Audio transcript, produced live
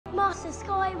Master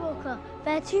Skywalker.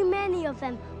 There are too many of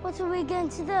them. What are we going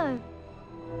to do?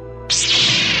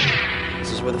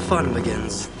 This is where the fun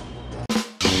begins.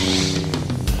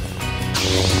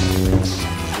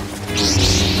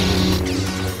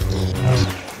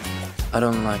 I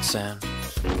don't like sand.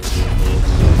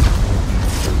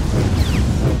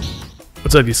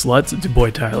 What's up, you sluts? It's your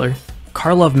boy Tyler.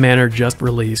 Karlov Manor just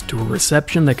released to a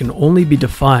reception that can only be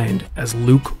defined as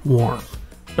lukewarm.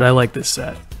 But I like this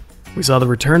set. We saw the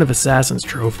return of Assassin's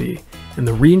Trophy and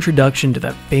the reintroduction to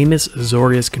that famous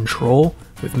Azorius control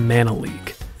with Mana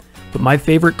Leak. But my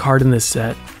favorite card in this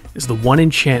set is the 1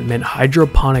 enchantment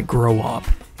Hydroponic Grow-Op,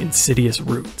 Insidious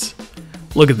Roots.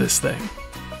 Look at this thing.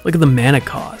 Look at the mana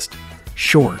cost.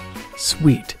 Short,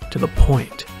 sweet, to the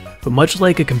point. But much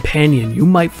like a companion you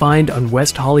might find on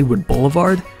West Hollywood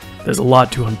Boulevard, there's a lot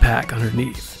to unpack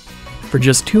underneath. For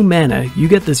just 2 mana, you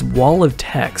get this wall of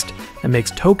text that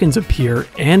makes tokens appear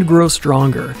and grow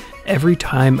stronger every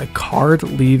time a card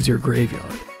leaves your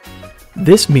graveyard.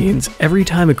 This means every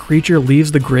time a creature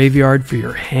leaves the graveyard for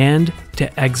your hand,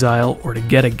 to exile, or to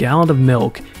get a gallon of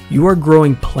milk, you are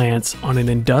growing plants on an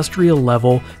industrial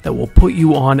level that will put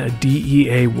you on a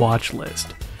DEA watch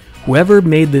list. Whoever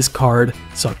made this card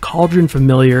saw Cauldron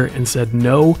Familiar and said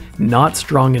no, not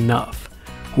strong enough.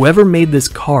 Whoever made this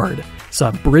card saw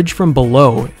Bridge from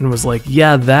Below and was like,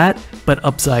 yeah, that, but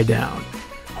upside down.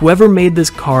 Whoever made this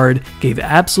card gave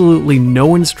absolutely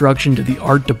no instruction to the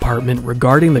art department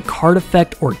regarding the card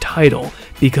effect or title,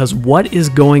 because what is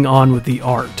going on with the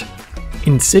art?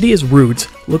 Insidious Roots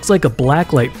looks like a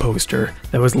blacklight poster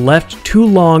that was left too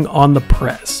long on the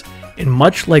press, and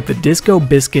much like the Disco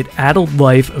Biscuit addled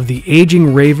life of the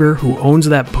aging raver who owns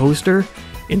that poster,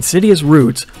 Insidious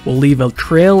Roots will leave a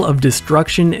trail of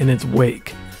destruction in its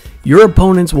wake. Your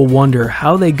opponents will wonder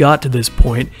how they got to this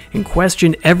point and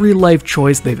question every life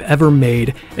choice they've ever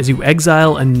made as you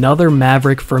exile another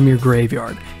Maverick from your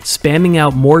graveyard, spamming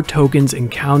out more tokens and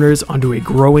counters onto a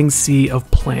growing sea of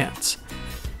plants.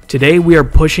 Today we are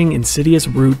pushing Insidious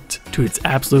Roots to its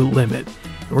absolute limit,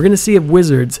 and we're going to see if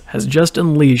Wizards has just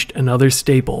unleashed another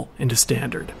staple into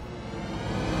Standard.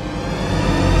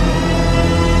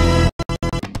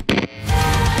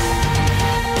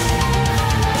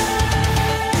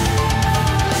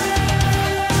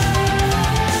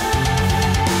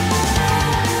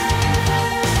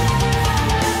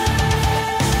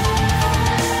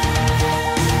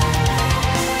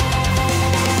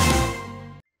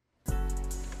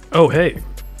 Oh hey,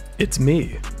 it's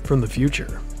me, from the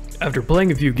future. After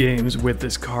playing a few games with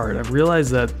this card, I've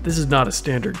realized that this is not a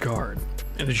standard card.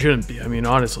 And it shouldn't be, I mean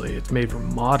honestly, it's made for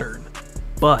Modern.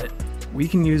 But we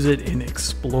can use it in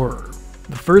Explorer.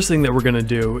 The first thing that we're going to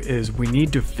do is we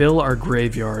need to fill our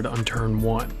graveyard on turn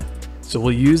 1. So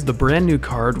we'll use the brand new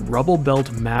card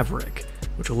Rubblebelt Maverick,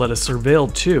 which will let us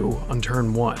Surveil 2 on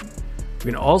turn 1.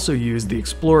 We can also use the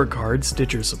Explorer card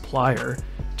Stitcher Supplier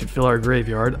to fill our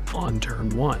graveyard on turn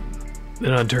 1.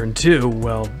 Then on turn 2,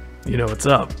 well, you know what's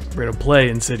up. We're going to play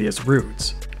Insidious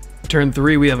Roots. Turn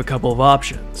 3, we have a couple of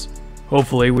options.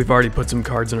 Hopefully, we've already put some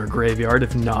cards in our graveyard.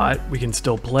 If not, we can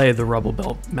still play the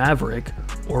Rubblebelt Maverick,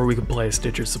 or we can play a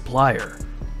Stitcher Supplier.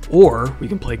 Or we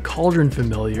can play Cauldron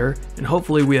Familiar, and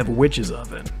hopefully we have Witch's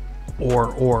Oven.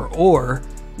 Or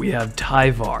we have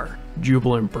Tyvar,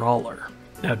 Jubilant Brawler.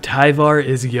 Now Tyvar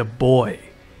is ya boy.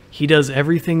 He does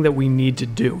everything that we need to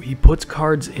do. He puts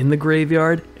cards in the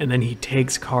graveyard, and then he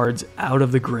takes cards out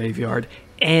of the graveyard,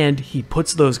 and he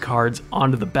puts those cards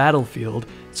onto the battlefield,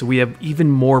 so we have even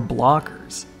more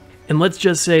blockers. And let's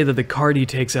just say that the card he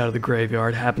takes out of the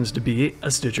graveyard happens to be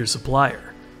a Stitcher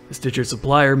Supplier. The Stitcher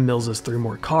Supplier mills us 3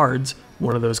 more cards.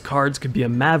 One of those cards could be a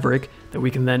Maverick that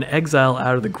we can then exile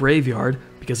out of the graveyard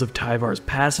because of Tyvar's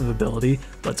passive ability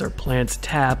lets our plants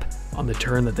tap on the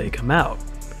turn that they come out.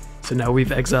 So now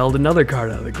we've exiled another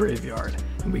card out of the graveyard,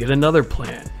 and we get another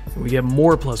plant, and we get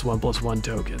more +1/+1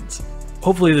 tokens.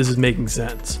 Hopefully this is making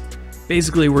sense.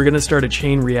 Basically, we're going to start a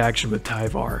chain reaction with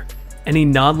Tyvar. Any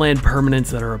non-land permanents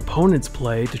that our opponents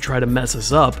play to try to mess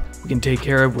us up, we can take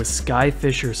care of with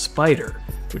Skyfisher Spider,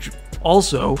 which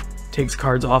also takes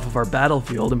cards off of our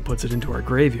battlefield and puts it into our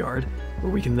graveyard,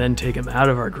 where we can then take them out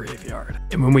of our graveyard.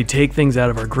 And when we take things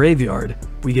out of our graveyard,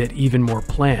 we get even more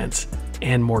plants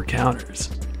and more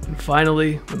counters. And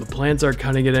finally, when the plants aren't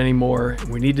cutting it anymore and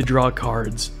we need to draw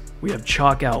cards, we have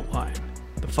Chalk Outline,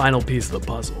 the final piece of the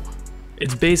puzzle.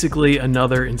 It's basically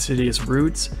another Insidious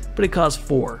Roots, but it costs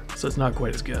 4, so it's not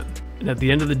quite as good. And at the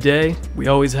end of the day, we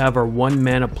always have our 1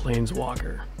 mana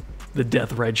Planeswalker, the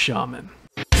Deathrite Shaman.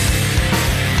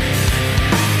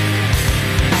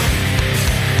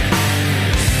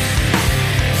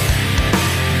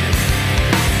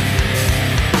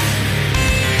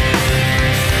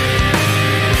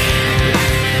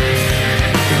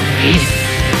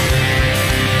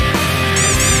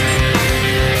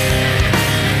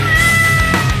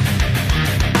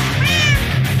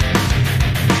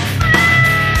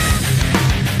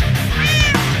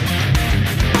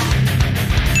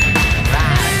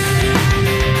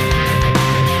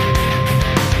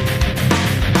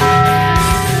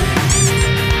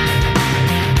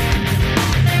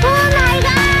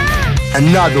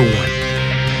 Another one.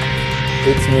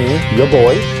 It's me, your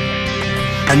boy.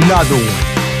 Another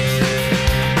one.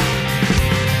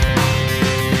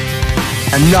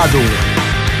 Another one.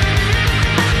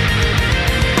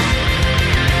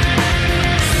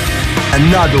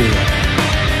 Another one.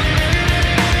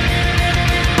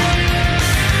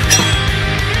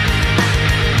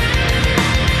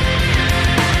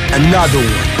 Another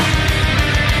one.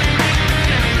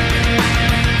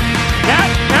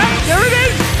 There it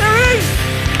is! There it is!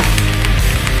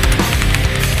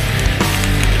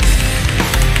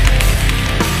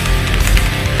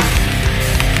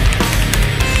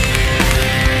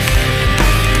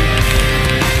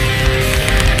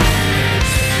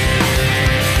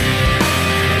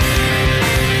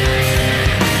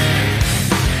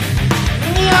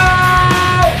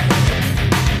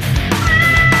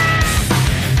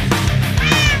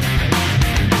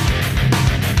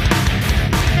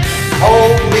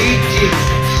 Holy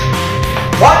Jesus.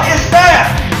 What is that?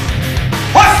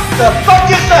 What the fuck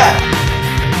is that?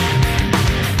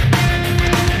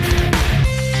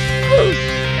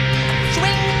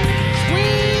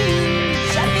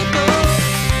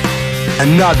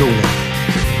 Another one.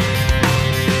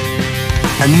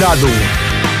 Another one.